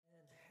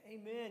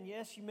Amen.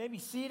 Yes, you may be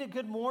seated.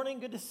 Good morning.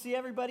 Good to see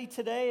everybody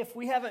today. If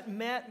we haven't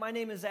met, my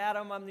name is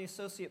Adam. I'm the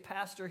associate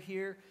pastor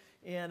here,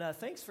 and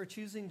thanks for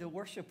choosing to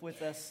worship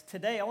with us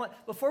today.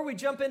 Before we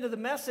jump into the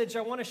message,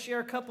 I want to share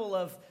a couple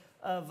of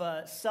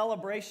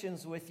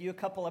celebrations with you, a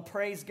couple of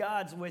praise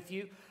Gods with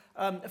you.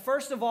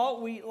 First of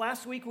all,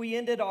 last week we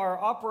ended our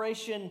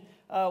Operation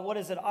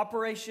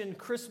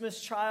Christmas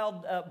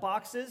Child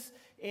boxes,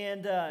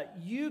 and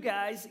you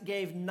guys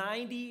gave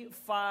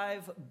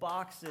 95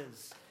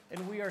 boxes.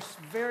 And we are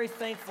very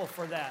thankful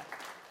for that.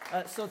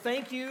 So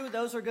thank you.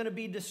 Those are going to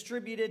be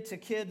distributed to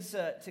kids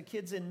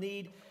in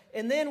need.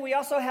 And then we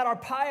also had our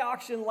pie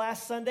auction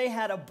last Sunday.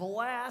 Had a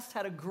blast.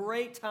 Had a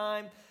great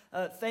time.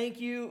 Thank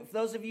you,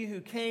 those of you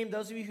who came.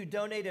 Those of you who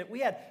donated.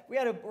 We had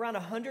around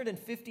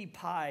 150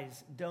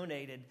 pies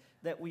donated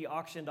that we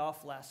auctioned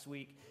off last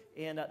week,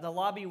 and the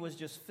lobby was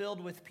just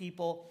filled with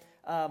people.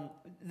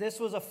 This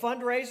was a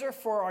fundraiser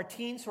for our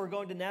teens who are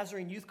going to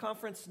Nazarene Youth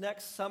Conference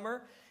next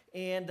summer.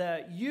 And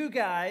you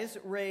guys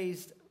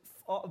raised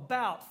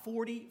about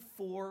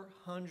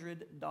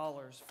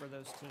 $4,400 for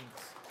those teens.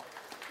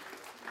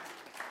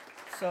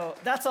 So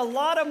that's a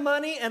lot of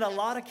money and a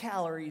lot of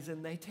calories,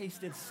 and they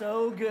tasted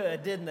so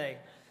good, didn't they?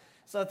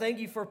 So thank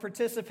you for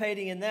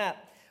participating in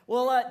that.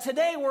 Well,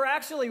 today we're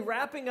actually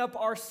wrapping up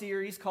our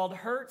series called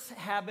Hurts,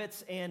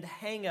 Habits, and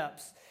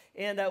Hang-Ups.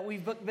 And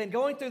we've been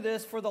going through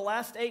this for the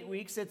last 8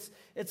 weeks. It's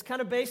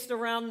kind of based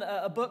around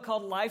a book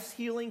called Life's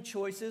Healing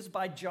Choices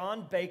by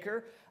John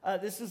Baker.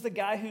 This is the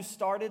guy who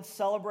started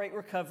Celebrate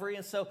Recovery.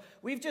 And so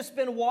we've just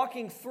been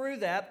walking through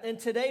that. And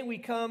today we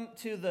come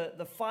to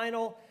the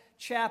final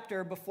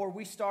chapter before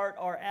we start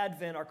our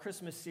Advent, our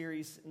Christmas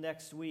series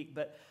next week.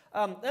 But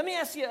let me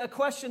ask you a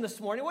question this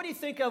morning. What do you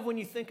think of when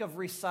you think of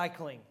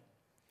recycling?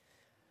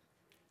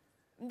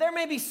 There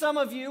may be some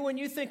of you, when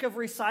you think of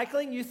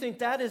recycling, you think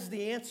that is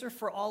the answer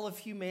for all of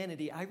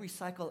humanity. I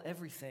recycle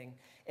everything.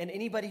 And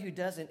anybody who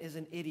doesn't is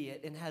an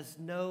idiot and has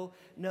no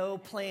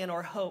plan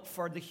or hope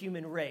for the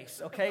human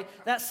race, okay?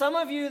 That's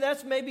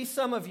maybe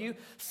some of you.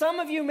 Some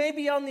of you may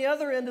be on the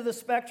other end of the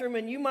spectrum,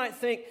 and you might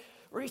think,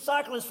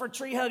 recycling is for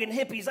tree-hugging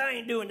hippies. I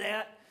ain't doing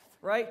that,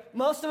 right?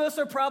 Most of us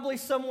are probably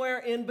somewhere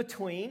in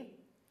between.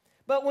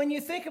 But when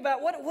you think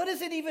about what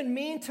does it even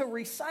mean to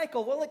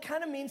recycle? Well, it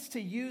kind of means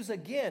to use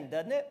again,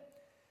 doesn't it?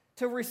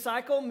 To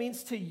recycle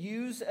means to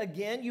use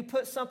again. You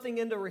put something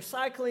into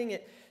recycling,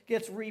 it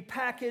gets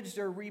repackaged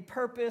or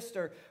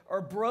repurposed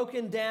or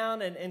broken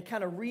down and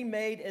kind of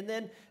remade, and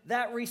then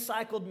that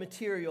recycled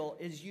material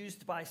is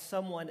used by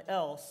someone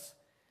else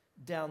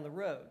down the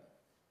road.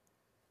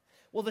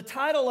 Well, the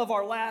title of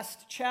our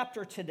last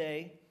chapter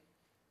today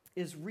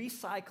is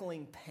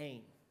Recycling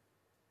Pain.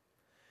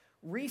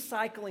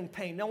 Recycling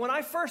pain. Now, when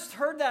I first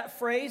heard that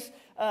phrase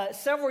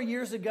several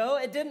years ago,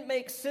 it didn't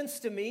make sense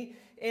to me.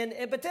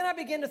 But then I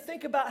began to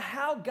think about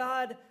how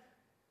God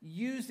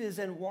uses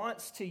and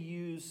wants to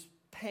use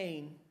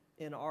pain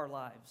in our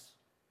lives.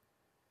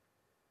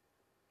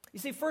 You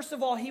see, first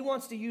of all, He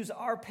wants to use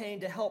our pain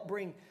to help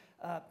bring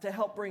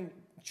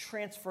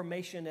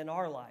transformation in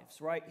our lives,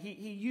 right?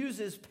 He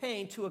uses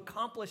pain to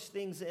accomplish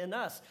things in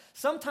us,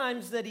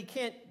 sometimes that He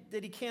can't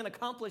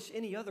accomplish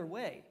any other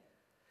way.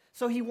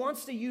 So He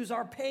wants to use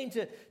our pain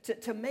to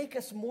make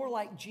us more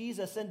like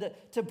Jesus and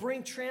to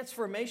bring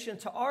transformation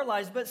to our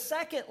lives. But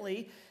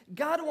secondly,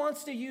 God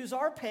wants to use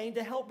our pain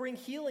to help bring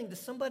healing to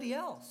somebody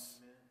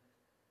else.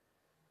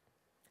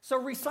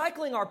 So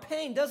recycling our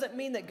pain doesn't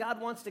mean that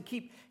God wants to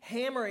keep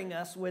hammering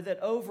us with it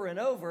over and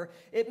over.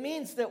 It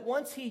means that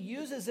once He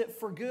uses it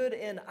for good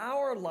in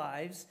our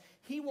lives,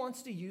 He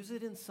wants to use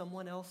it in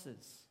someone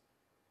else's.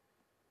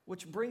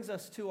 Which brings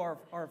us to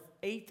our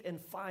eighth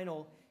and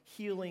final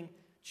healing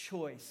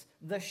choice,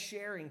 the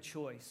sharing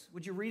choice.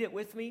 Would you read it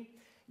with me?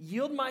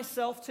 Yield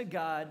myself to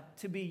God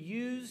to be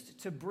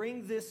used to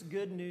bring this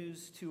good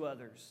news to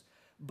others,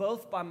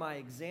 both by my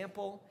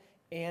example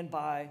and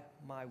by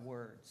my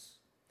words.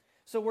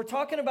 So we're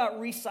talking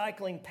about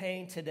recycling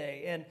pain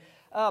today, and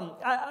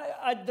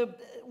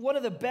one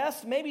of the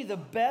best, maybe the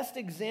best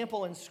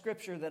example in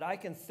Scripture that I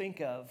can think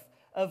of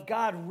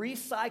God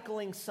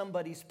recycling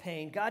somebody's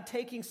pain, God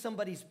taking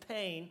somebody's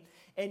pain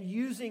and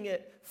using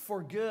it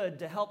for good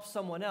to help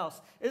someone else.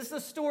 It's the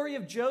story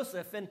of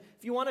Joseph. And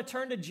if you want to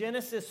turn to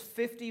Genesis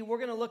 50, we're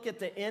going to look at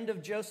the end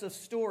of Joseph's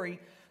story.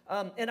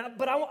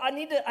 I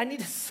need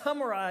to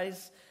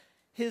summarize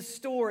his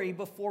story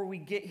before we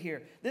get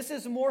here. This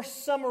is more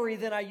summary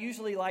than I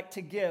usually like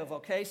to give,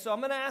 okay? So I'm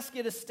going to ask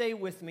you to stay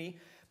with me.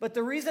 But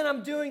the reason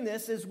I'm doing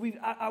this is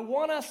I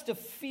want us to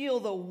feel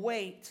the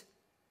weight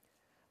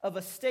of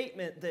a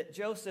statement that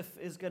Joseph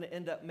is going to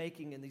end up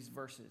making in these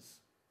verses.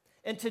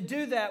 And to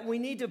do that, we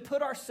need to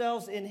put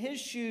ourselves in his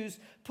shoes,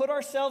 put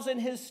ourselves in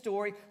his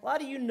story. A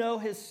lot of you know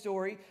his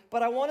story,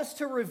 but I want us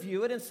to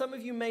review it, and some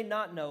of you may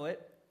not know it.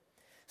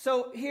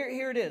 So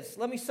here it is.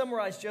 Let me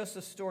summarize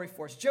Joseph's story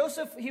for us.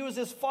 Joseph, he was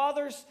his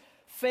father's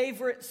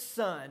favorite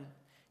son,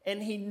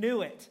 and he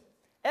knew it.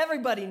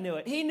 Everybody knew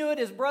it. He knew it.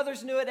 His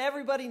brothers knew it.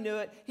 Everybody knew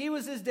it. He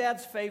was his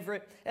dad's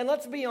favorite. And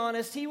let's be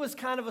honest, he was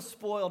kind of a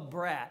spoiled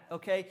brat,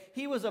 okay?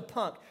 He was a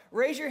punk.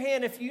 Raise your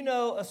hand if you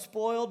know a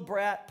spoiled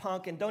brat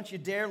punk, and don't you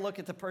dare look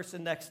at the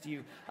person next to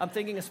you. I'm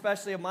thinking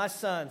especially of my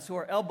sons who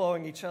are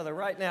elbowing each other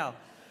right now.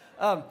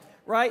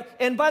 Right?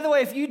 And by the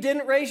way, if you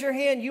didn't raise your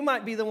hand, you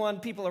might be the one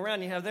people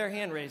around you have their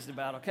hand raised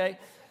about, okay?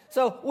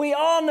 So we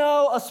all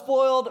know a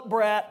spoiled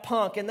brat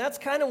punk, and that's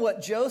kind of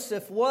what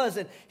Joseph was.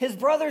 And his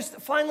brothers,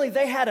 finally,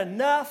 they had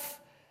enough.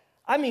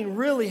 I mean,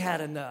 really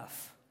had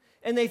enough.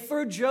 And they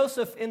threw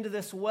Joseph into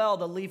this well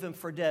to leave him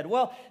for dead.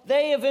 Well,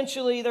 they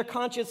eventually, their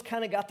conscience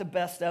kind of got the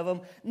best of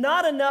them.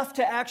 Not enough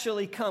to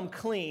actually come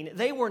clean.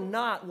 They were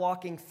not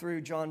walking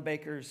through John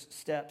Baker's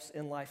steps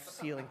in life's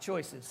healing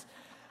choices.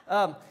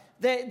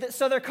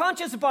 So their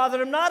conscience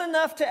bothered them, not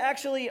enough to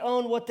actually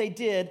own what they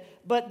did,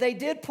 but they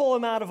did pull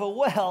him out of a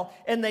well,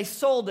 and they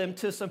sold him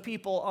to some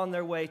people on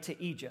their way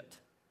to Egypt.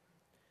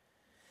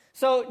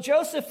 So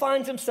Joseph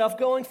finds himself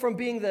going from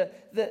being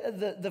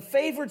the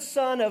favored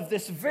son of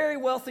this very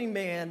wealthy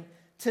man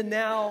to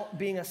now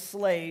being a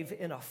slave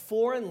in a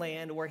foreign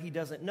land where he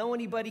doesn't know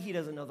anybody, he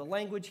doesn't know the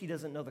language, he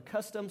doesn't know the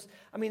customs.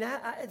 I mean,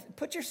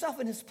 put yourself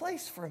in his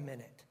place for a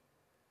minute.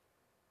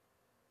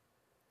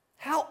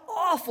 How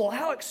awful,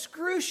 how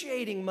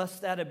excruciating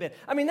must that have been?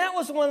 I mean, that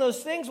was one of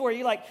those things where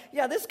you're like,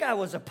 yeah, this guy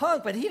was a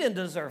punk, but he didn't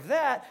deserve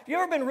that. Have you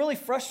ever been really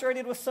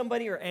frustrated with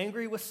somebody or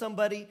angry with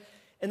somebody,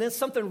 and then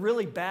something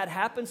really bad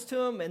happens to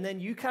them, and then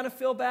you kind of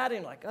feel bad,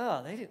 and you're like,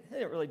 oh, they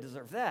didn't really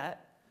deserve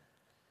that.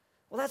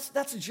 Well,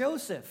 that's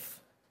Joseph.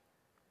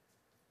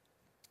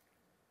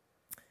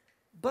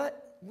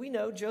 But we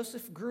know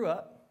Joseph grew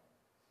up.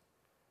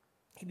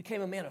 He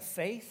became a man of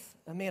faith,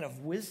 a man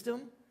of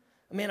wisdom,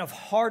 a man of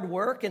hard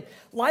work, and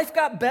life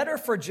got better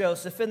for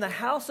Joseph in the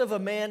house of a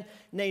man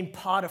named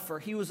Potiphar.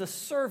 He was a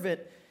servant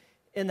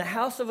in the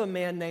house of a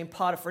man named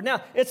Potiphar.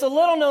 Now, it's a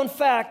little known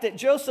fact that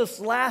Joseph's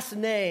last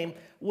name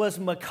was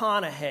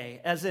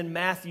McConaughey, as in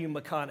Matthew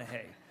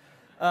McConaughey.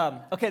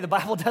 Okay, the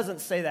Bible doesn't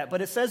say that,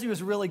 but it says he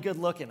was really good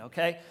looking,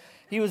 okay?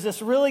 He was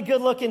this really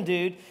good looking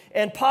dude,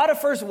 and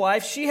Potiphar's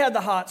wife, she had the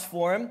hots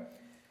for him.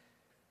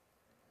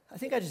 I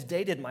think I just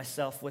dated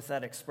myself with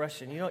that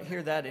expression. You don't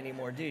hear that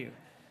anymore, do you?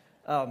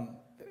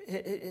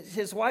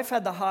 His wife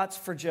had the hots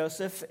for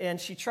Joseph, and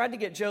she tried to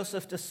get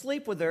Joseph to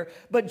sleep with her,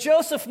 but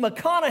Joseph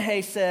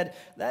McConaughey said,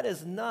 that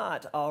is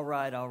not all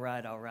right, all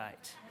right, all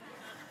right.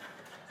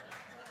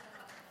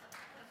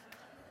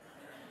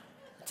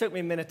 It took me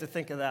a minute to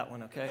think of that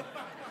one, okay?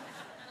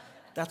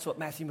 That's what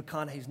Matthew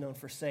McConaughey's known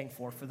for saying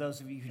for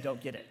those of you who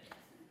don't get it.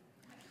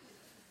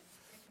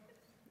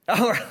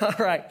 All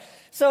right.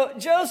 So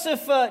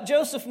Joseph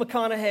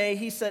McConaughey,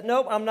 he said,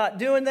 nope, I'm not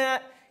doing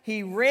that.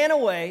 He ran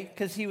away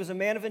because he was a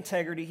man of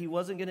integrity. He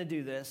wasn't going to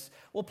do this.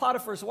 Well,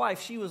 Potiphar's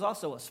wife, she was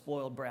also a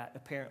spoiled brat,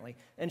 apparently.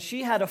 And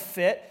she had a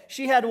fit.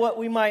 She had what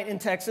we might in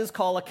Texas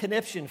call a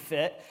conniption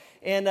fit.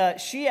 And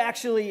she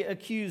actually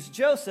accused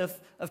Joseph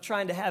of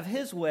trying to have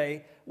his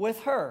way with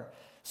her.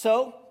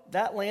 So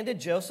that landed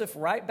Joseph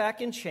right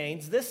back in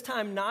chains, this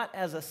time not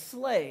as a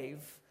slave,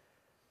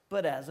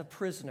 but as a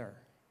prisoner.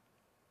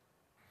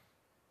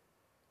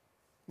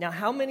 Now,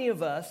 how many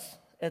of us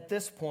at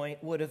this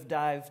point would have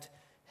dived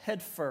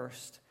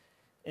headfirst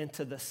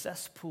into the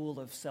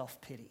cesspool of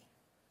self-pity?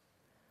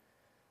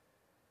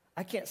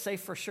 I can't say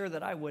for sure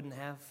that I wouldn't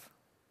have.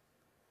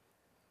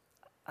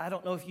 I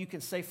don't know if you can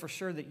say for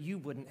sure that you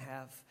wouldn't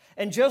have.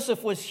 And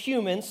Joseph was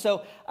human,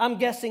 so I'm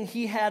guessing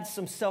he had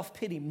some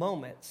self-pity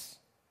moments.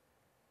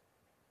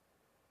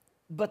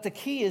 But the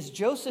key is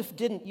Joseph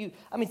didn't use,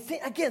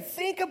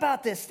 think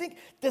about this. Think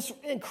this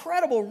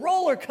incredible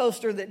roller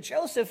coaster that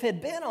Joseph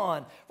had been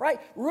on,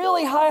 right?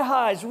 Really high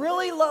highs,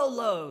 really low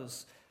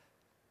lows.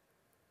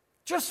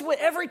 Just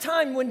every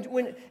time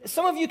when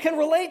some of you can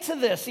relate to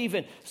this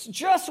even,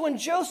 just when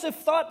Joseph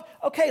thought,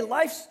 okay,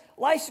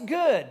 life's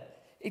good,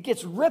 it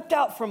gets ripped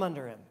out from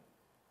under him.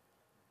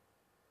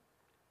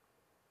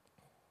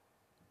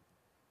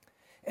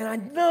 And I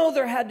know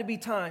there had to be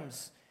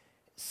times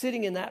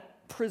sitting in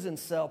that prison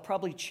cell,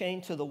 probably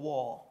chained to the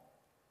wall,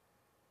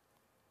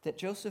 that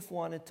Joseph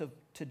wanted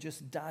to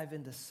just dive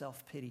into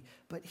self-pity.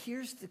 But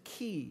here's the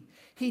key.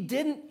 He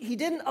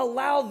didn't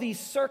allow these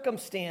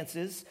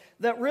circumstances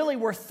that really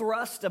were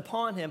thrust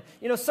upon him.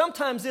 You know,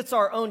 sometimes it's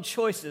our own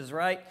choices,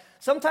 right?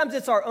 Sometimes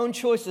it's our own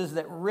choices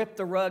that rip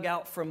the rug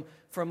out from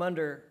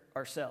under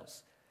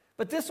ourselves.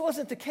 But this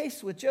wasn't the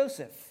case with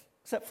Joseph,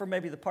 except for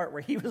maybe the part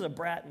where he was a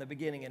brat in the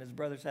beginning and his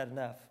brothers had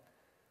enough.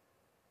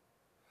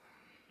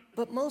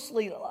 But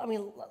mostly,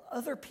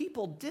 other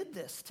people did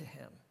this to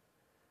him.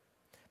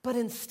 But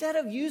instead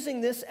of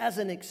using this as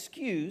an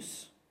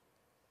excuse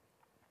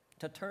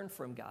to turn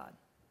from God,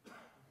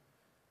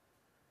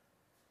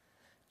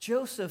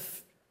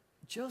 Joseph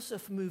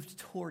moved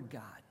toward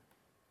God.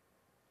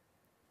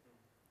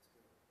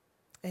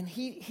 And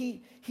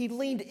he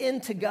leaned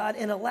into God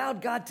and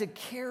allowed God to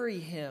carry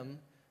him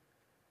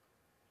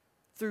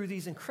through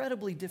these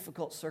incredibly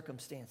difficult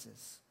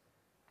circumstances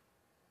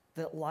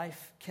that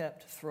life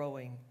kept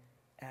throwing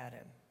at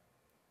him.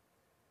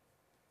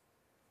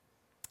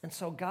 And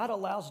so God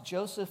allows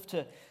Joseph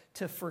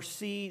to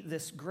foresee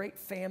this great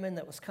famine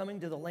that was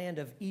coming to the land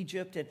of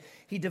Egypt. And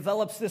he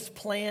develops this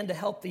plan to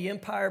help the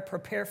empire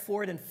prepare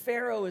for it. And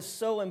Pharaoh is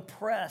so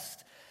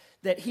impressed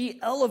that he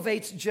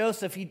elevates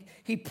Joseph.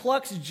 He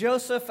plucks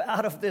Joseph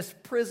out of this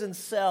prison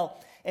cell,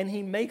 and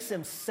he makes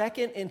him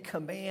second in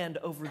command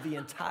over the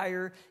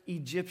entire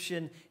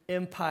Egyptian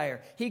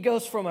empire. He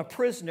goes from a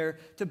prisoner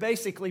to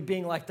basically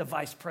being like the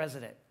vice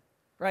president,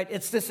 right?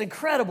 It's this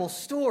incredible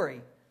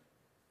story.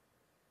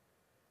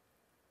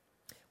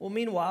 Well,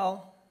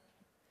 meanwhile,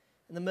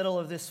 in the middle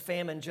of this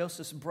famine,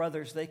 Joseph's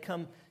brothers, they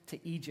come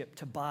to Egypt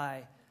to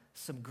buy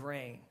some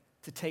grain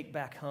to take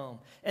back home.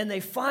 And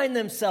they find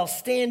themselves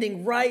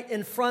standing right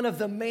in front of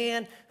the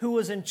man who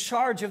was in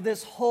charge of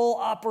this whole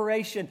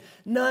operation,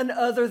 none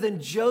other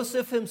than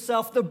Joseph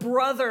himself, the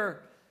brother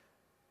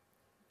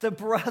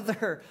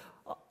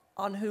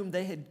on whom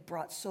they had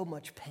brought so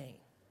much pain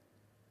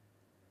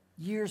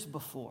years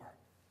before.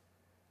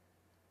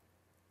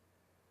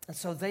 And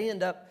so they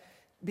end up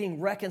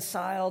being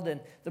reconciled, and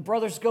the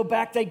brothers go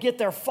back. They get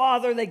their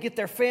father, they get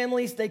their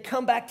families, they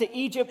come back to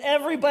Egypt.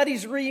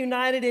 Everybody's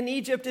reunited in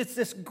Egypt. It's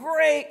this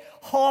great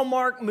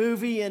Hallmark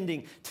movie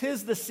ending.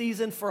 'Tis the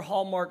season for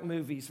Hallmark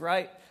movies,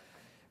 right?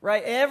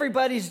 Right?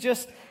 Everybody's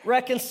just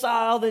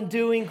reconciled and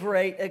doing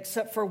great,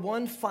 except for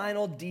one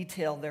final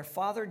detail. Their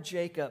father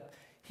Jacob,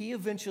 he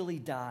eventually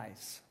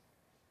dies.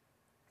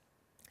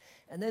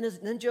 And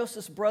then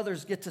Joseph's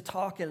brothers get to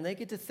talking, and they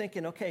get to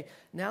thinking, okay,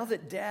 now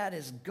that dad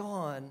is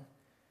gone,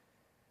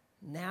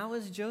 now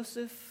is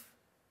Joseph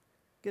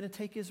going to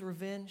take his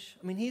revenge?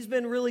 I mean, he's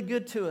been really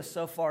good to us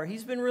so far.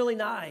 He's been really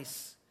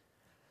nice.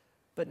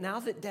 But now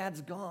that dad's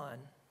gone,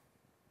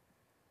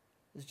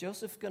 is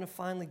Joseph going to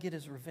finally get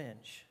his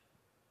revenge?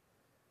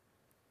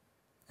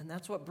 And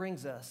that's what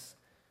brings us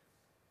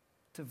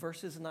to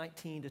verses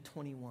 19 to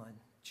 21.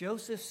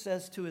 Joseph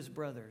says to his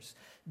brothers,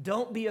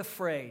 "Don't be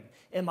afraid.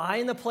 Am I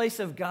in the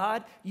place of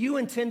God? You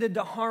intended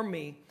to harm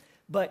me,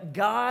 but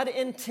God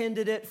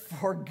intended it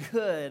for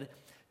good,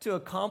 to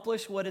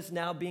accomplish what is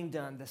now being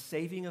done, the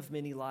saving of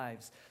many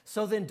lives.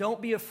 So then don't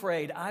be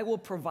afraid. I will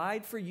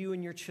provide for you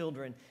and your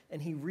children."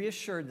 And he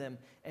reassured them,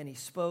 and he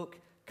spoke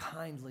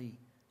kindly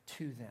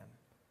to them.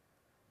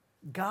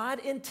 God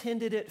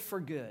intended it for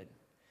good,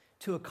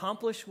 to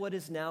accomplish what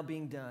is now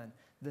being done,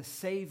 the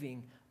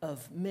saving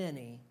of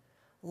many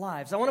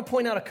lives. I want to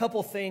point out a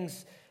couple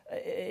things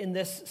in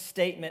this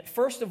statement.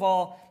 First of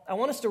all, I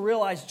want us to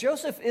realize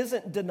Joseph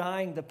isn't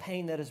denying the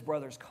pain that his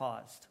brothers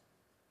caused.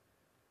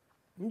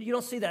 You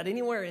don't see that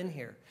anywhere in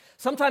here.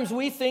 Sometimes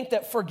we think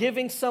that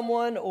forgiving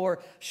someone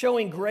or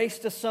showing grace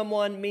to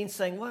someone means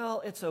saying,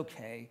 well, it's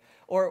okay.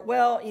 Or,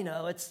 well,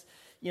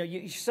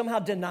 you're somehow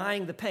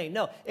denying the pain.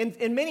 No,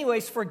 in many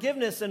ways,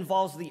 forgiveness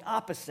involves the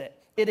opposite.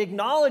 It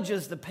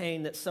acknowledges the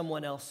pain that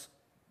someone else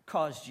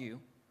caused you.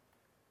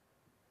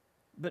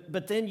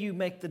 But then you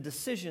make the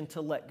decision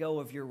to let go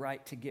of your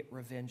right to get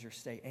revenge or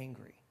stay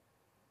angry.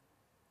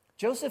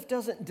 Joseph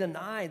doesn't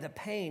deny the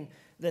pain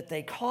that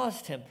they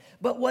caused him.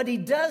 But what he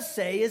does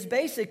say is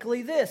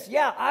basically this: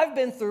 yeah, I've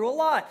been through a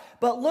lot,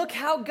 but look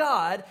how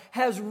God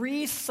has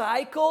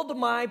recycled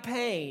my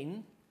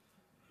pain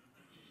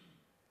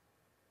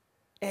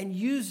and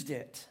used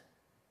it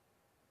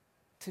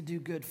to do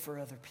good for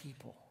other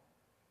people.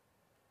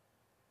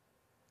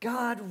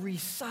 God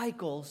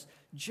recycles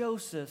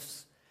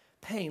Joseph's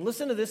pain.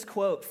 Listen to this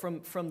quote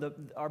from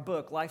our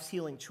book, Life's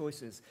Healing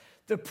Choices.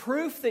 "The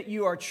proof that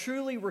you are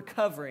truly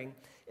recovering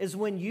is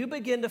when you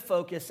begin to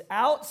focus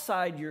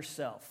outside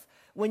yourself,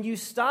 when you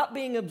stop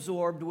being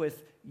absorbed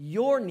with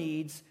your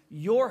needs,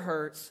 your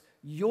hurts,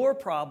 your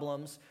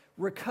problems.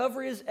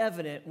 Recovery is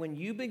evident when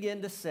you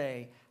begin to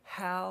say,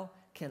 'How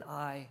can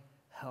I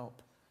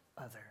help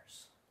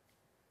others?'"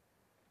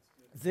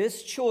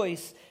 This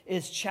choice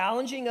is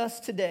challenging us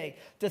today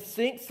to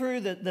think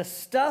through the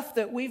stuff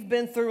that we've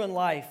been through in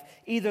life,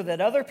 either that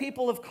other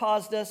people have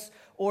caused us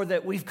or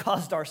that we've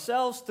caused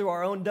ourselves through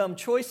our own dumb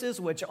choices,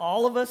 which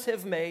all of us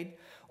have made,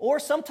 or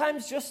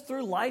sometimes just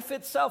through life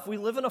itself. We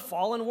live in a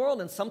fallen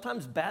world, and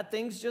sometimes bad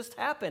things just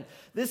happen.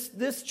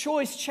 This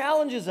choice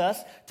challenges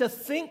us to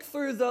think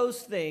through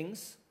those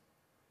things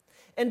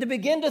and to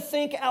begin to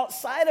think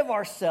outside of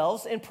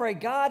ourselves and pray,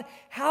 God,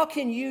 how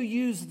can you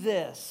use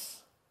this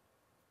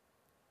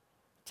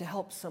to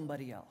help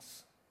somebody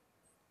else?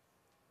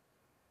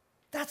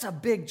 That's a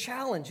big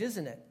challenge,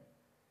 isn't it?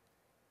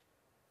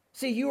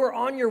 See, you are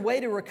on your way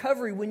to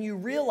recovery when you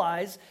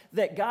realize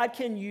that God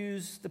can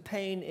use the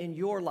pain in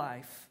your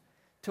life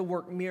to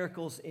work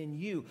miracles in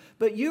you.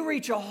 But you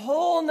reach a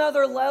whole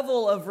nother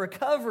level of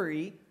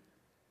recovery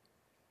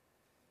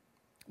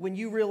when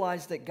you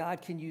realize that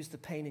God can use the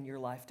pain in your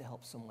life to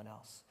help someone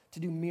else, to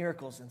do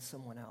miracles in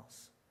someone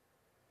else.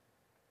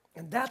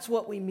 And that's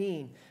what we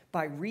mean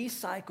by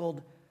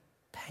recycled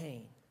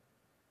pain.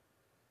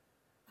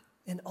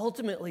 And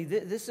ultimately,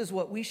 this is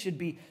what we should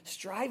be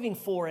striving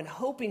for and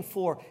hoping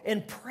for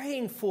and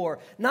praying for.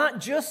 Not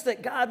just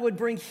that God would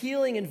bring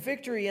healing and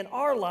victory in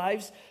our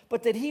lives,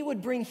 but that He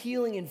would bring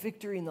healing and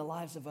victory in the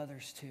lives of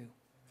others too.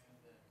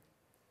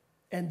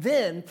 And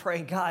then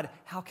praying, God,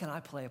 how can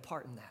I play a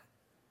part in that?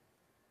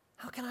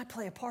 How can I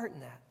play a part in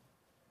that?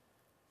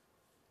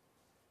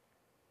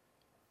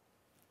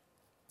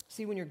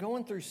 See, when you're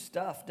going through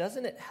stuff,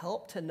 doesn't it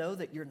help to know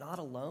that you're not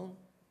alone?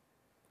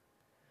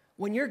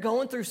 When you're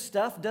going through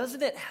stuff,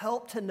 doesn't it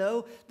help to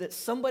know that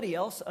somebody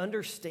else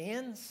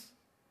understands?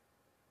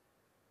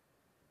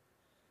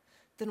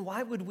 Then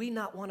why would we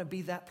not want to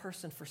be that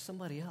person for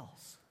somebody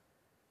else?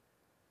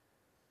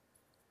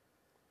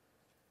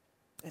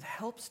 It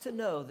helps to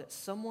know that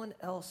someone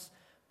else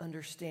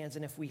understands.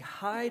 And if we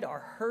hide our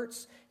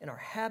hurts and our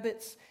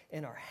habits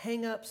and our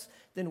hang-ups,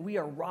 then we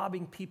are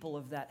robbing people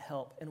of that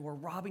help, and we're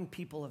robbing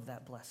people of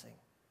that blessing.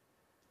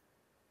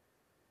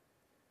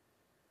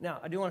 Now,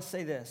 I do want to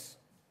say this.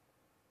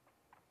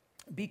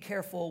 Be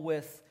careful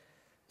with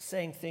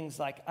saying things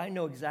like, I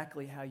know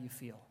exactly how you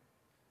feel.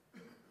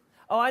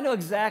 Oh, I know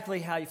exactly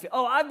how you feel.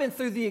 Oh, I've been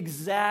through the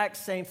exact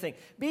same thing.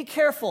 Be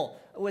careful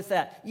with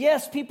that.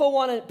 Yes, people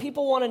want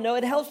to know.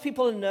 It helps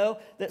people to know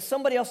that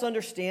somebody else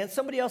understands.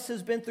 Somebody else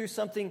has been through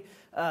something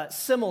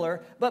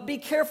similar. But be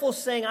careful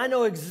saying, I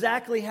know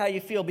exactly how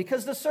you feel,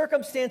 because the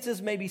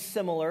circumstances may be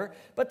similar,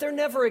 but they're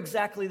never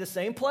exactly the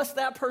same. Plus,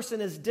 that person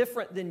is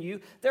different than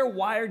you. They're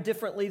wired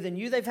differently than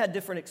you. They've had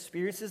different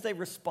experiences. They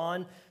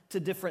respond to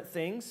different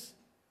things.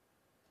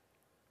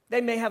 They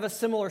may have a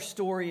similar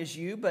story as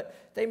you, but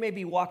they may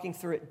be walking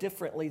through it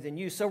differently than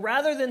you. So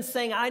rather than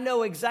saying, I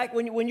know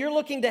exactly, when you're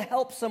looking to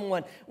help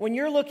someone, when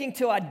you're looking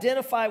to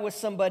identify with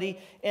somebody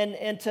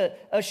and to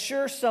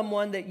assure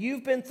someone that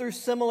you've been through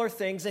similar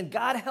things and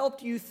God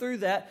helped you through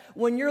that,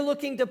 when you're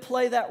looking to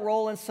play that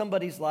role in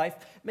somebody's life,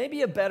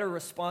 maybe a better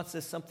response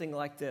is something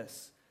like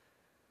this.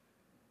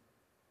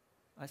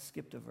 I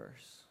skipped a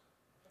verse.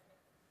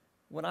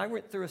 When I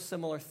went through a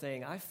similar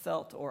thing, I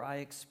felt or I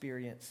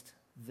experienced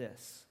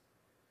this.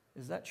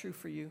 Is that true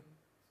for you?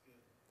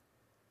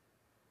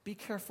 Be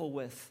careful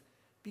with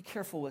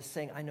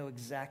saying, I know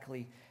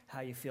exactly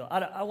how you feel.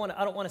 I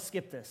don't want to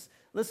skip this.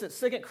 Listen,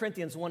 2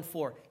 Corinthians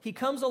 1:4. He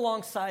comes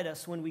alongside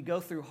us when we go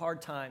through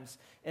hard times,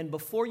 and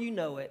before you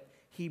know it,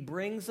 he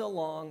brings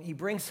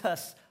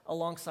us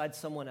alongside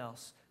someone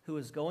else who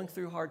is going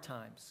through hard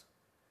times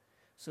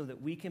so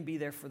that we can be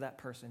there for that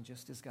person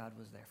just as God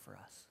was there for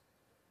us.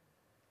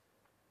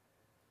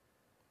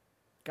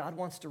 God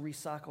wants to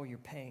recycle your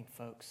pain,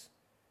 folks.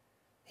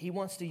 He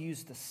wants to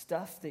use the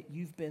stuff that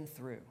you've been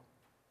through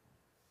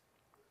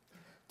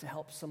to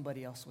help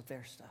somebody else with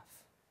their stuff.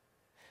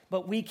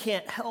 But we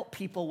can't help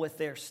people with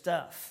their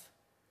stuff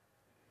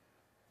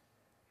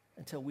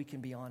until we can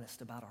be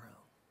honest about our own.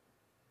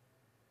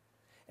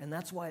 And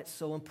that's why it's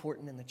so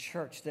important in the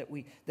church that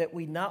we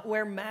not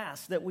wear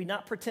masks, that we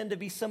not pretend to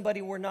be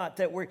somebody we're not,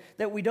 that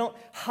we don't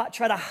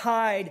try to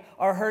hide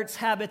our hurts,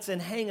 habits,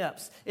 and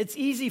hang-ups. It's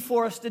easy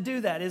for us to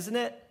do that, isn't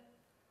it?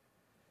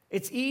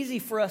 It's easy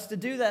for us to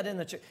do that in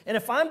the church. And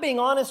if I'm being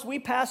honest, we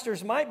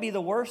pastors might be the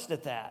worst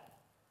at that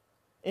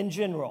in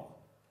general.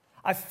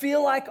 I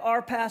feel like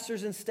our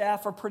pastors and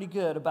staff are pretty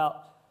good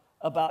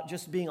about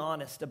just being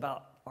honest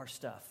about our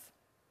stuff.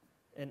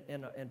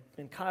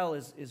 And Kyle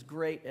is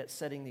great at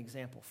setting the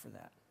example for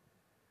that.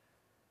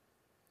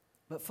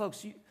 But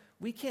folks,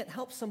 we can't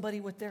help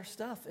somebody with their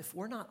stuff if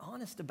we're not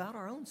honest about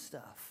our own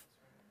stuff.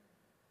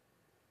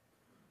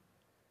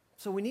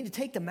 So we need to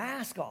take the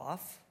mask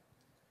off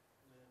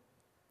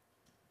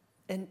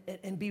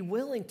and be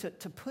willing to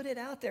put it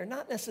out there,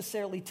 not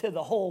necessarily to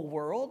the whole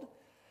world,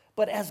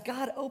 but as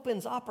God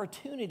opens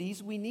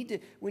opportunities, we need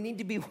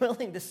to be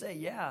willing to say,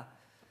 yeah,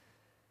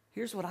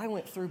 here's what I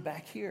went through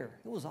back here.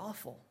 It was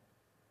awful.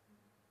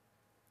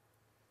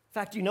 In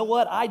fact, you know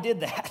what? I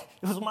did that.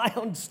 It was my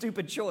own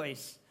stupid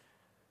choice.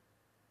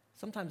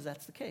 Sometimes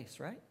that's the case,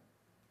 right?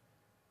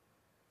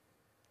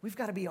 We've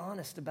got to be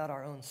honest about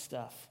our own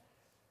stuff.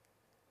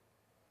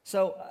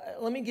 So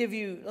let me give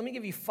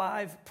you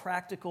 5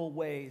 practical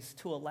ways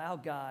to allow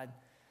God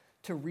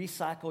to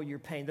recycle your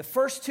pain. The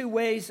first 2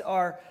 ways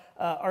are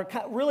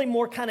really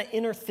more kind of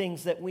inner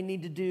things that we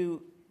need to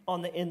do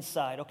on the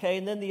inside, okay?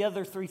 And then the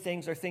other 3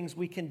 things are things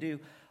we can do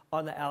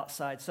on the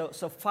outside. So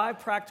 5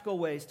 practical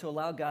ways to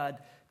allow God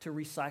to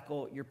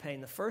recycle your pain.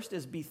 The first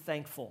is be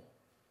thankful.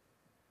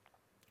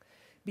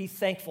 Be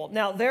thankful.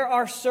 Now, there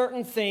are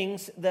certain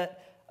things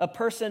that a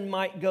person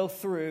might go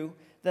through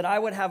that I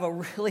would have a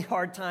really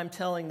hard time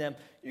telling them,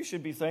 you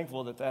should be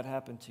thankful that that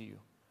happened to you.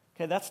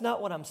 Okay, that's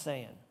not what I'm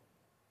saying.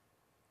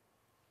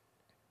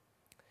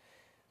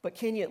 But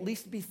can you at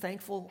least be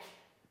thankful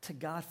to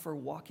God for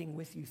walking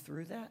with you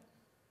through that?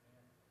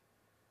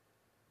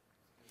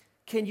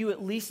 Can you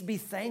at least be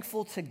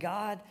thankful to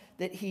God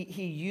that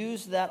He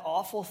used that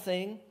awful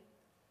thing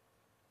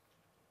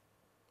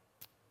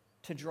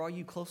to draw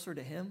you closer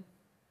to Him?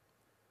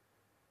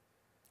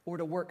 Or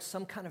to work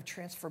some kind of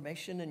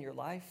transformation in your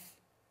life?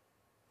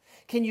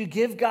 Can you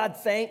give God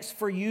thanks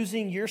for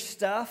using your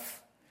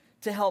stuff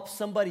to help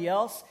somebody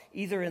else,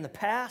 either in the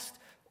past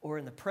or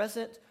in the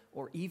present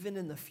or even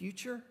in the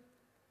future?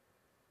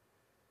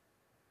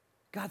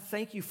 God,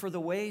 thank you for the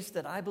ways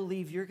that I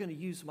believe you're going to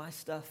use my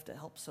stuff to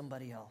help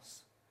somebody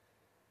else.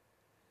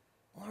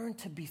 Learn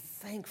to be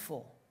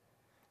thankful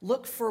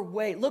Look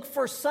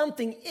for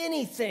something,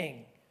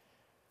 anything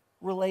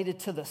related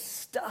to the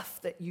stuff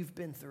that you've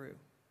been through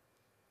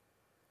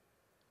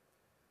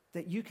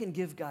that you can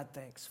give God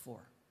thanks for.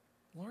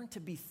 Learn to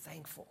be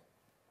thankful.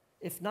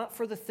 If not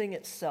for the thing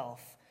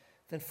itself,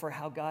 then for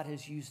how God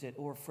has used it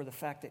or for the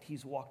fact that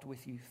he's walked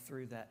with you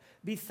through that.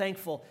 Be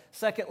thankful.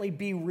 Secondly,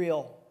 be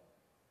real.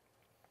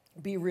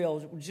 Be real.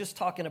 We're just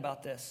talking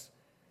about this.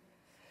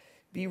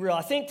 Be real.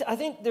 I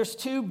think there's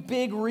two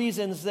big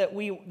reasons that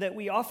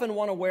we often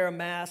want to wear a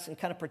mask and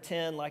kind of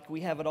pretend like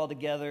we have it all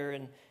together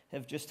and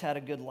have just had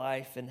a good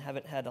life and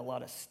haven't had a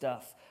lot of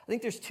stuff. I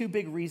think there's two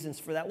big reasons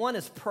for that. One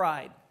is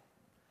pride.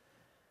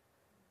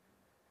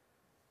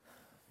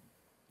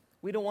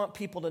 We don't want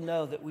people to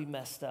know that we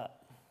messed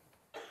up.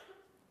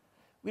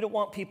 We don't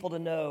want people to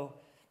know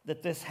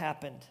that this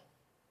happened.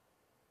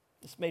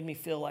 This made me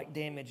feel like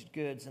damaged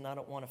goods, and I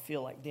don't want to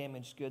feel like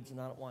damaged goods, and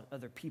I don't want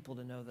other people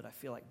to know that I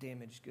feel like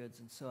damaged goods.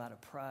 And so out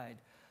of pride,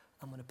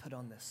 I'm going to put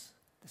on this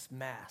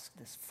mask,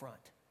 this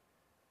front.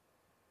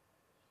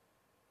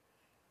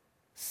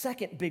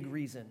 Second big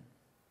reason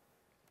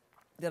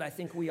that I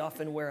think we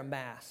often wear a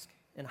mask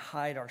and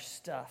hide our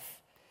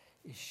stuff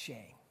is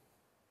shame.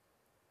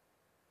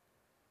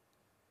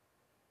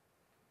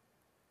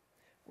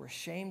 We're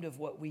ashamed of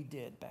what we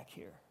did back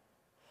here.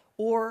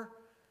 Or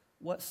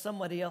what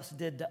somebody else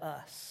did to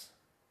us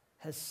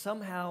has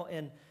somehow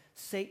in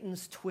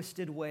Satan's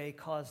twisted way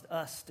caused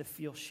us to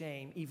feel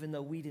shame, even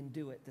though we didn't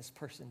do it, this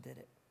person did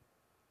it.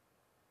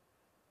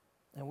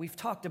 And we've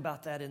talked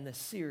about that in this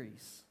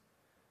series.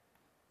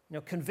 You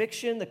know,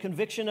 the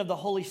conviction of the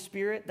Holy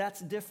Spirit,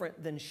 that's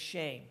different than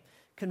shame.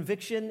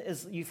 Conviction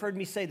is, you've heard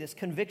me say this,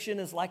 conviction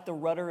is like the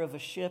rudder of a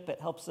ship. It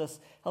helps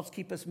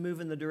keep us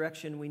moving the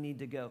direction we need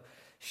to go.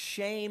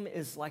 Shame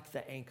is like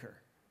the anchor.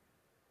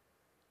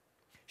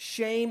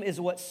 Shame is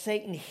what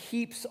Satan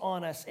heaps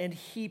on us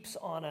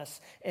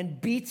and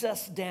beats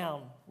us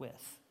down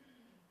with.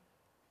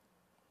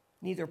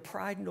 Neither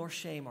pride nor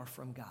shame are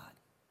from God.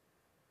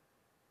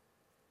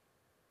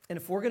 And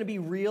if we're going to be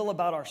real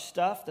about our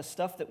stuff, the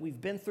stuff that we've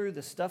been through,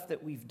 the stuff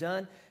that we've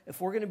done, if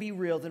we're going to be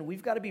real, then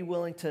we've got to be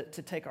willing to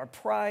take our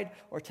pride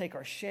or take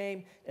our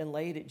shame and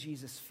lay it at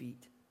Jesus'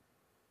 feet.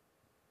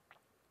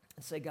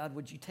 And say, God,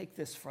 would you take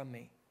this from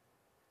me?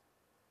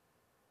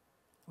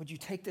 Would you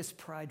take this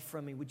pride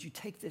from me? Would you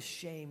take this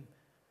shame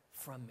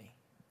from me?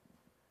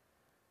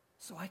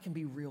 So I can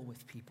be real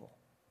with people.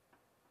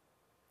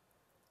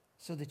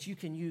 So that you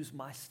can use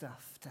my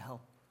stuff to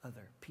help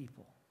other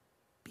people.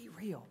 Be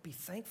real, be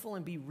thankful,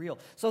 and be real.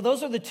 So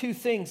those are the two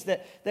things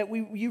that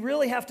you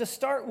really have to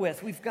start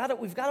with. We've got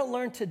to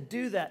learn to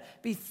do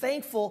that. Be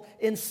thankful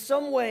in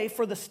some way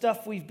for the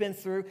stuff we've been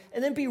through,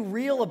 and then be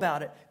real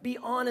about it. Be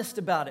honest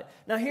about it.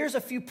 Now here's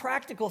a few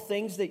practical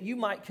things that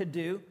you could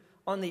do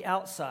on the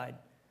outside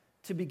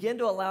to begin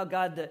to allow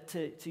God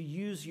to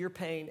use your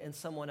pain in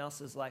someone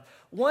else's life.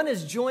 One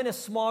is join a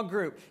small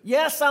group.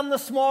 Yes, I'm the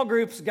small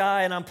groups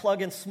guy, and I'm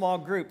plugging small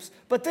groups,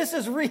 but this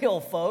is real,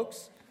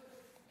 folks.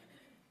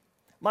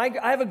 I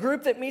have a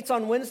group that meets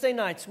on Wednesday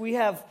nights. We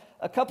have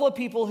a couple of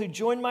people who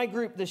joined my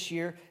group this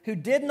year who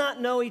did not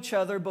know each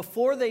other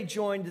before they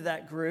joined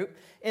that group.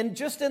 And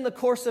just in the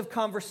course of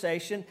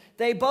conversation,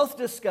 they both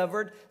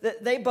discovered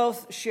that they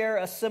both share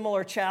a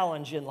similar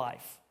challenge in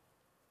life.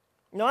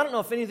 Now, I don't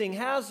know if anything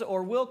has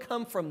or will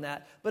come from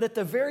that, but at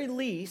the very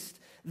least,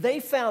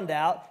 they found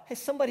out, hey,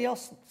 somebody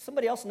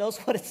else knows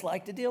what it's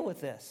like to deal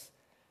with this.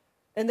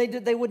 And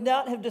they would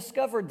not have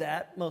discovered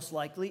that, most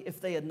likely, if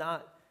they had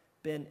not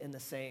been in the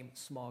same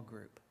small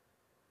group.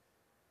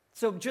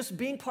 So just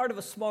being part of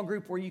a small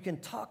group where you can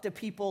talk to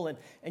people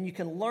and you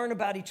can learn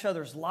about each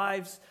other's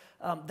lives,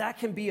 that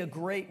can be a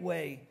great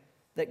way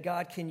that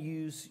God can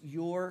use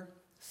your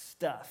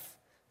stuff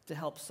to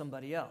help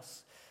somebody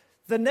else.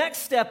 The next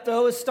step,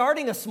 though, is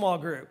starting a small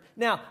group.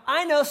 Now,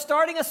 I know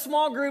starting a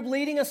small group,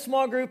 leading a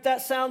small group,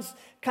 that sounds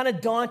kind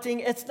of daunting.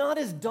 It's not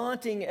as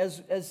daunting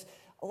as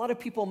a lot of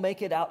people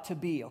make it out to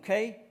be,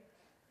 okay?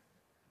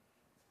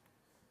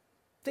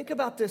 Think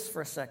about this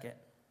for a second.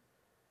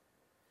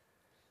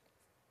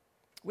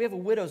 We have a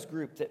widows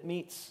group that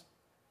meets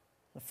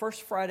the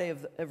first Friday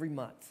of every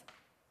month.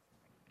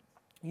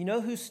 You know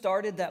who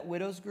started that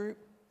widows group?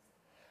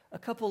 A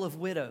couple of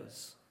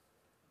widows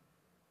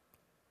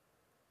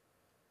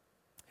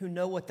who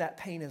know what that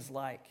pain is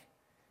like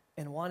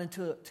and wanted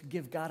to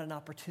give God an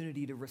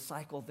opportunity to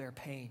recycle their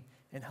pain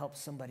and help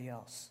somebody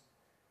else.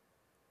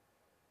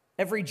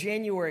 Every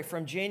January,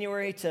 from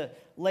January to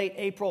late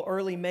April,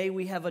 early May,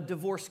 we have a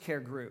divorce care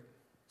group.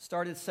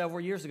 Started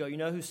several years ago. You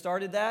know who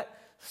started that?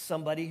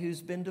 Somebody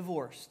who's been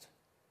divorced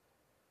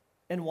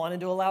and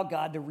wanted to allow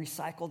God to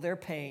recycle their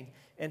pain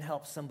and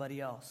help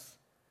somebody else.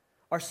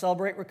 Our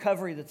Celebrate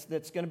Recovery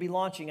that's going to be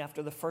launching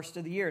after the first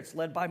of the year. It's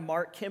led by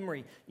Mark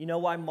Kimry. You know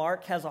why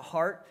Mark has a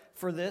heart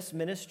for this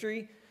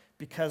ministry?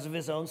 Because of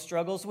his own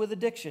struggles with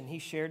addiction. He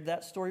shared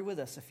that story with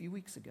us a few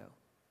weeks ago.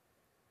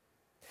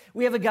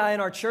 We have a guy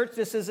in our church.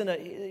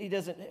 He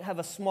doesn't have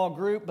a small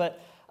group,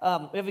 but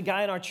we have a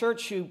guy in our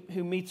church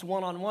who meets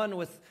one-on-one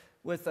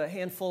with a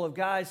handful of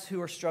guys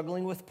who are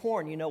struggling with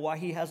porn. You know why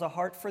he has a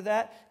heart for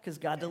that? Because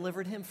God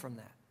delivered him from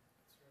that.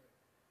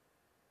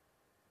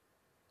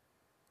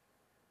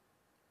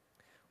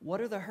 What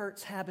are the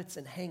hurts, habits,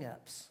 and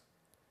hang-ups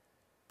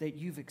that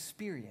you've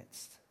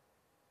experienced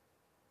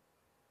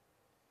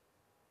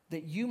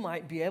that you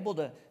might be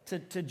able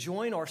to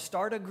join or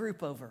start a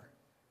group over?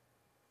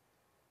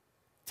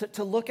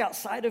 To look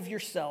outside of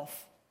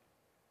yourself,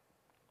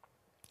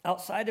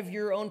 outside of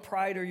your own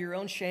pride or your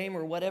own shame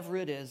or whatever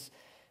it is,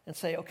 and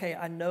say, okay,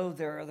 I know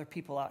there are other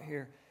people out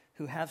here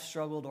who have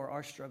struggled or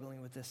are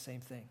struggling with this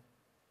same thing.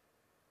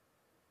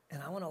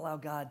 And I want to allow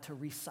God to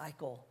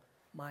recycle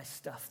my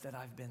stuff that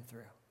I've been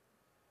through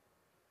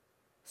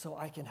so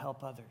I can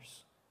help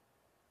others.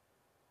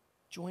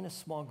 Join a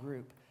small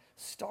group.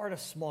 Start a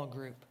small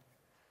group.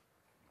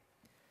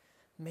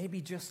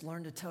 Maybe just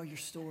learn to tell your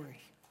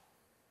story.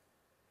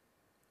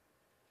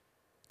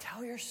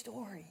 Tell your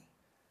story.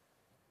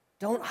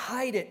 Don't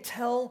hide it.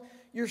 Tell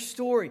your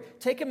story.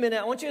 Take a minute.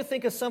 I want you to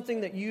think of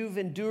something that you've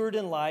endured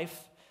in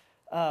life.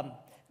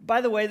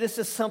 By the way, this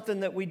is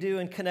something that we do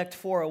in Connect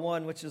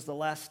 401, which is the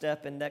last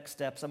step in Next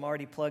Steps. I'm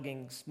already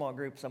plugging small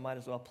groups. I might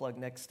as well plug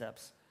Next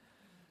Steps.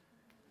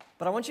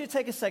 But I want you to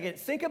take a second.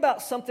 Think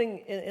about something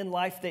in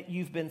life that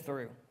you've been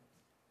through.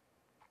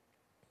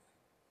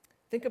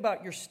 Think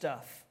about your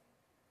stuff.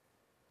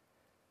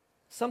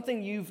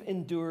 Something you've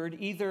endured,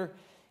 either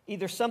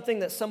something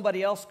that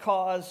somebody else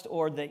caused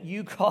or that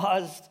you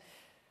caused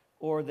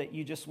or that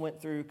you just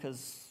went through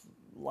because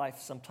life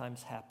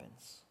sometimes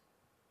happens.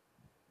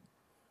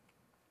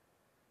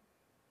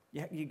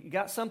 You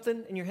got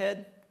something in your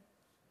head?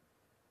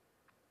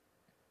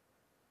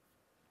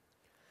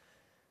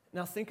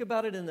 Now think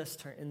about it in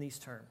these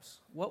terms.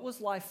 What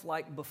was life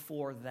like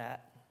before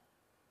that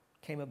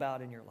came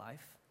about in your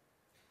life?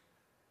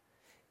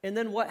 And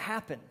then what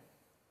happened?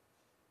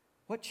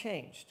 What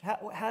changed?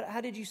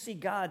 How did you see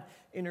God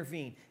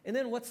intervene? And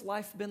then what's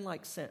life been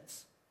like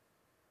since?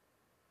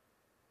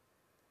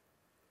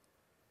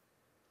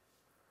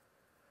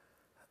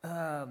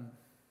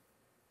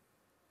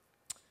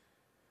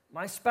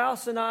 My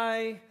spouse and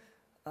I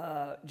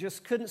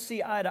just couldn't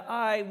see eye to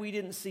eye. We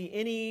didn't see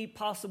any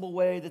possible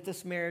way that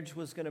this marriage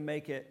was going to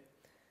make it.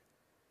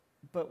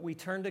 But we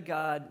turned to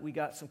God. We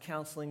got some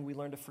counseling. We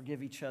learned to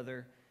forgive each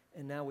other.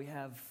 And now we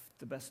have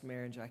the best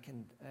marriage I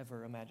can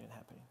ever imagine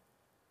happening.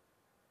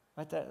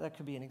 Right? That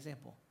could be an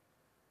example.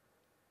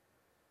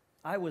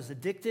 I was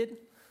addicted.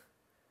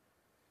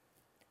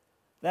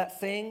 That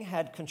thing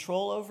had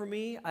control over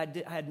me. I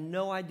had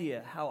no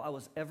idea how I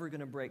was ever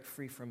going to break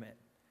free from it.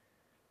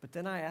 But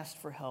then I asked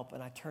for help,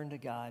 and I turned to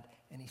God,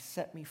 and He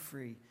set me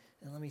free.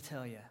 And let me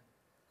tell you,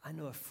 I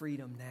know a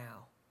freedom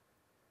now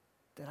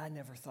that I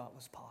never thought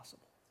was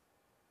possible.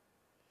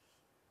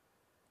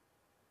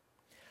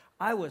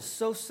 I was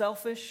so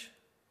selfish.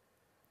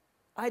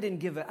 I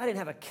didn't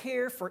have a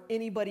care for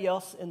anybody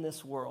else in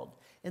this world.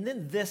 And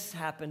then this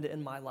happened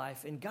in my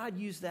life, and God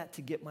used that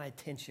to get my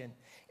attention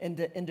and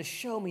to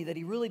show me that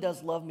He really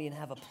does love me and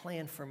have a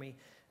plan for me.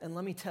 And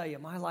let me tell you,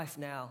 my life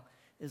now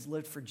is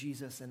lived for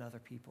Jesus and other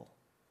people.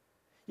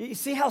 You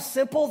see how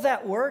simple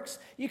that works?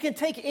 You can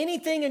take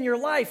anything in your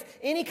life,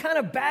 any kind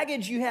of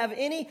baggage you have,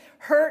 any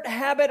hurt,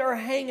 habit, or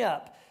hang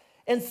up,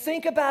 and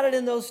think about it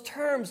in those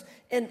terms,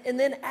 and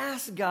then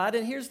ask God,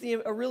 and here's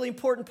a really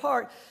important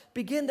part,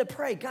 begin to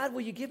pray, God,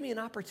 will you give me an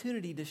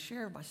opportunity to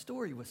share my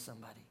story with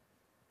somebody?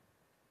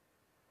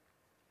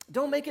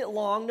 Don't make it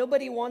long.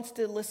 Nobody wants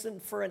to listen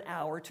for an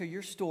hour to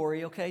your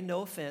story, okay?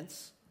 No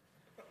offense.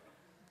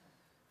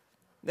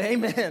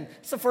 Amen.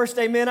 It's the first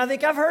amen I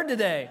think I've heard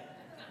today.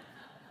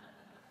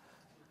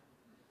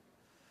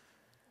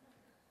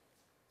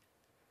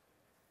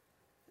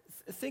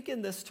 Think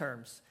in this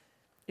terms.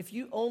 If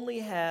you only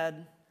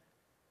had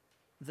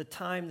the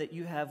time that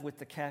you have with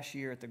the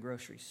cashier at the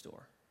grocery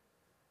store,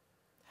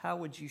 how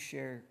would you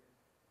share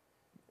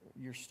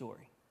your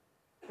story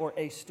or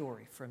a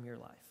story from your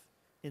life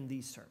in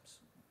these terms?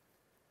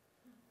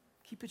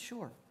 Keep it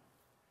short.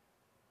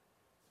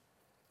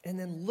 And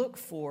then look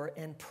for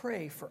and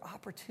pray for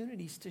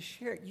opportunities to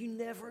share it. You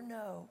never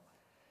know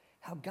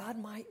how God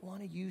might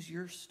want to use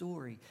your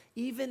story,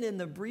 even in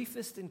the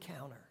briefest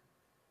encounter,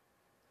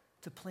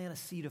 to plant a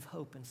seed of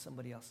hope in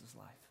somebody else's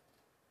life.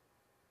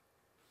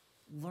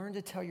 Learn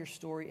to tell your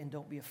story and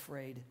don't be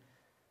afraid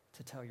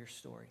to tell your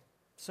story.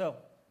 So,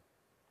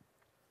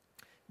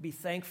 be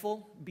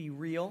thankful, be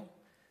real,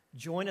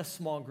 join a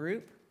small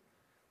group,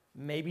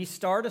 maybe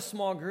start a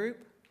small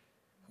group,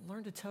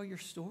 learn to tell your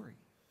story.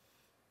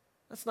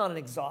 That's not an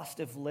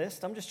exhaustive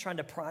list. I'm just trying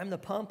to prime the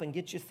pump and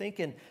get you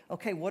thinking,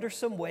 okay, what are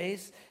some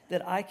ways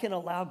that I can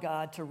allow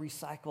God to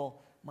recycle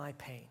my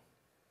pain?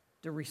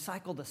 To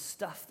recycle the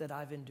stuff that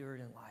I've endured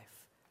in life.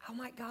 How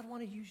might God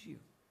want to use you?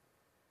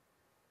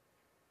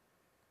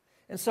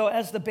 And so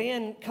as the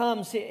band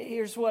comes,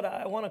 here's what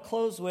I want to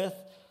close with.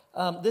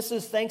 This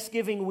is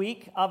Thanksgiving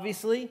week,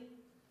 obviously.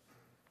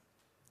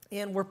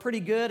 And we're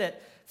pretty good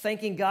at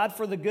thanking God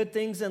for the good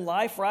things in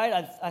life,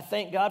 right? I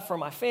thank God for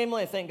my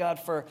family. I thank God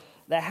for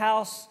the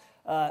house.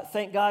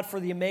 Thank God for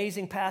the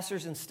amazing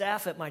pastors and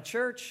staff at my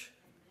church.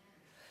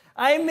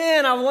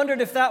 Amen. I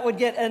wondered if that would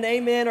get an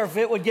amen or if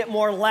it would get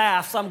more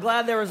laughs. I'm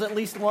glad there was at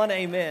least one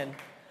amen.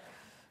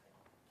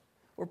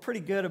 We're pretty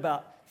good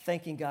about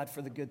thanking God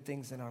for the good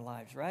things in our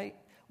lives, right?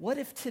 What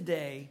if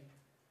today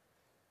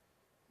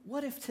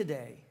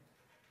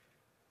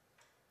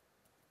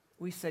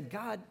we said,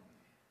 God,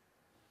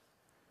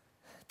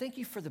 thank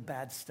you for the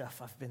bad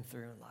stuff I've been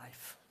through in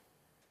life.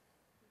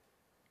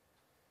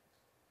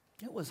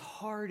 It was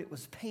hard. It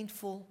was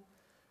painful.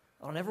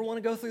 I don't ever want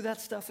to go through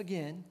that stuff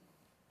again.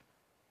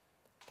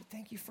 But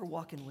thank you for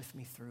walking with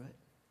me through it.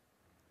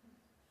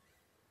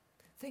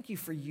 Thank you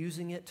for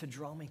using it to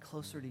draw me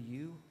closer to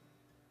you.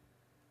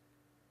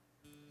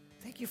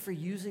 Thank you for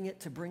using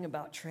it to bring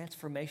about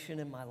transformation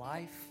in my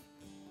life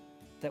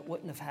that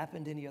wouldn't have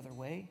happened any other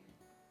way.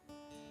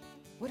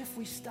 What if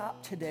we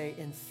stopped today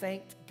and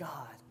thanked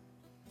God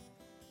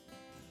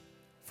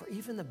for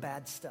even the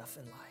bad stuff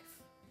in life?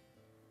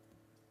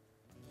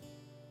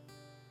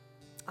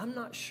 I'm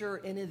not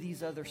sure any of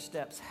these other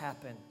steps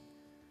happen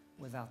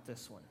without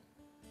this one.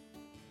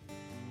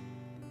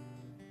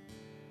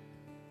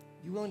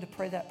 You willing to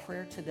pray that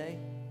prayer today?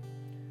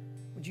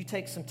 Would you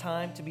take some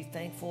time to be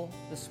thankful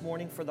this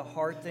morning for the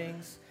hard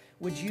things?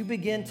 Would you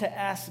begin to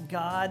ask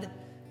God,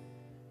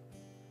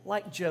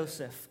 like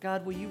Joseph,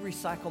 God, will you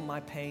recycle my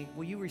pain?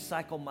 Will you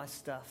recycle my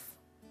stuff?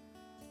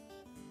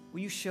 Will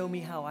you show me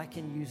how I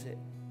can use it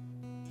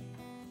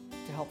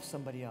to help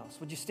somebody else?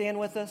 Would you stand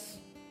with us?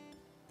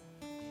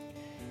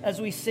 As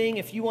we sing,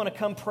 if you want to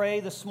come pray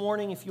this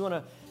morning, if you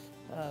want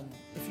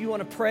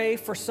to pray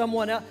for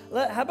someone else,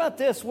 how about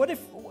this? What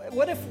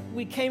if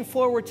we came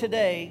forward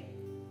today?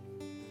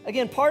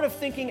 Again, part of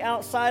thinking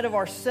outside of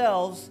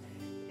ourselves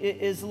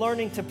is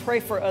learning to pray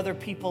for other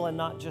people and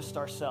not just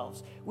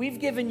ourselves. We've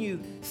given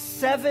you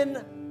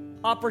 7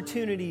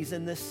 opportunities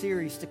in this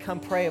series to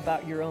come pray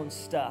about your own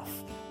stuff.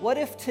 What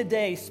if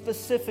today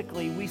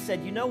specifically we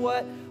said, you know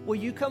what? Will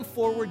you come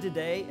forward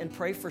today and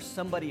pray for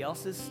somebody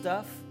else's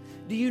stuff?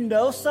 Do you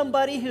know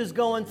somebody who's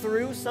going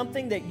through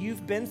something that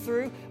you've been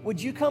through?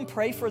 Would you come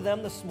pray for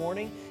them this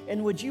morning?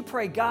 And would you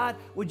pray, God,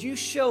 would you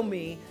show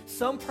me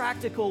some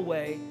practical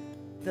way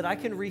that I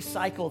can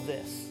recycle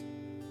this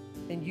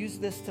and use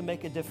this to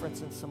make a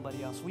difference in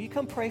somebody else? Will you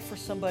come pray for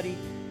somebody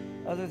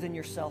other than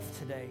yourself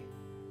today?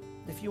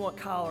 If you want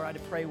Kyle or I to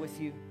pray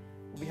with you,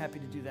 we'll be happy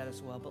to do that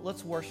as well. But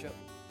let's worship.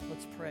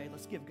 Let's pray.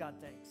 Let's give God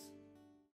thanks.